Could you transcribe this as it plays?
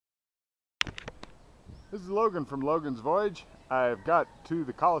This is Logan from Logan's Voyage. I've got to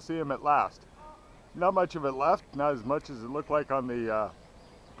the Colleseum at last. Not much of it left, not as much as it looked like on the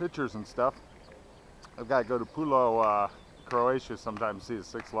pictures and stuff. I've got to go to Pulo, Croatia sometime to see the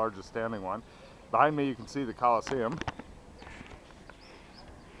 6th largest standing one. Behind me you can see the Colleseum.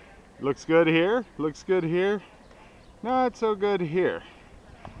 Looks good here, looks good here. Not so good here.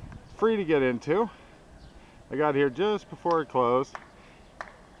 It's free to get into. I got here just before it closed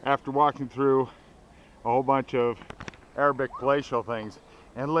after walking through a whole bunch of Arabic palatial things.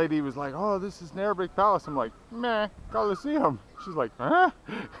 And the lady was like, "Oh, this is an Arabic palace." I'm like, "Meh, Colleseum." She's like, "Huh?"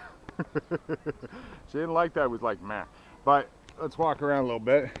 She didn't like that. It was like, meh. But let's walk around a little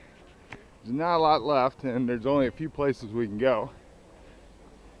bit. There's not a lot left, and there's only a few places we can go.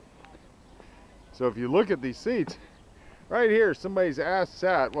 So if you look at these seats, right here, somebody's ass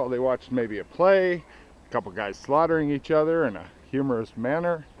sat while they watched maybe a play, a couple guys slaughtering each other in a humorous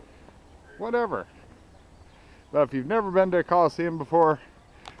manner, whatever. But if you've never been to a Colleseum before,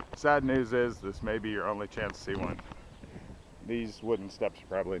 sad news is this may be your only chance to see one. These wooden steps are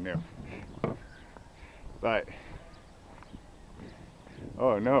probably new. But,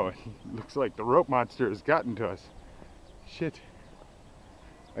 oh no, it looks like the rope monster has gotten to us. Shit.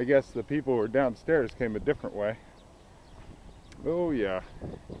 I guess the people who were downstairs came a different way. Oh yeah.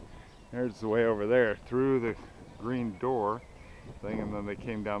 There's the way over there, through the green door thing, and then they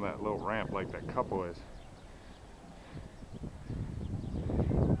came down that little ramp like that couple is.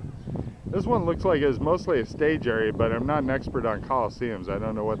 This one looks like it's mostly a stage area, but I'm not an expert on Colleseums. I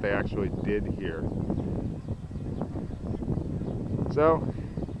don't know what they actually did here. So,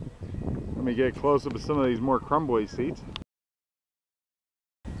 let me get close up to some of these more crumbly seats.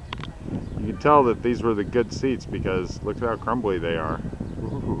 You can tell that these were the good seats because look how crumbly they are.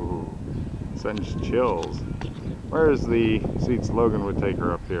 Ooh, sends chills. Where's the seats Logan would take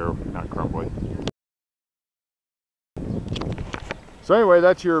her up here, not crumbly. So anyway,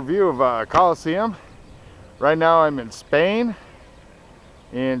 that's your view of Colleseum. Right now I'm in Spain,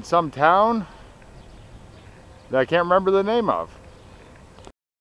 in some town that I can't remember the name of.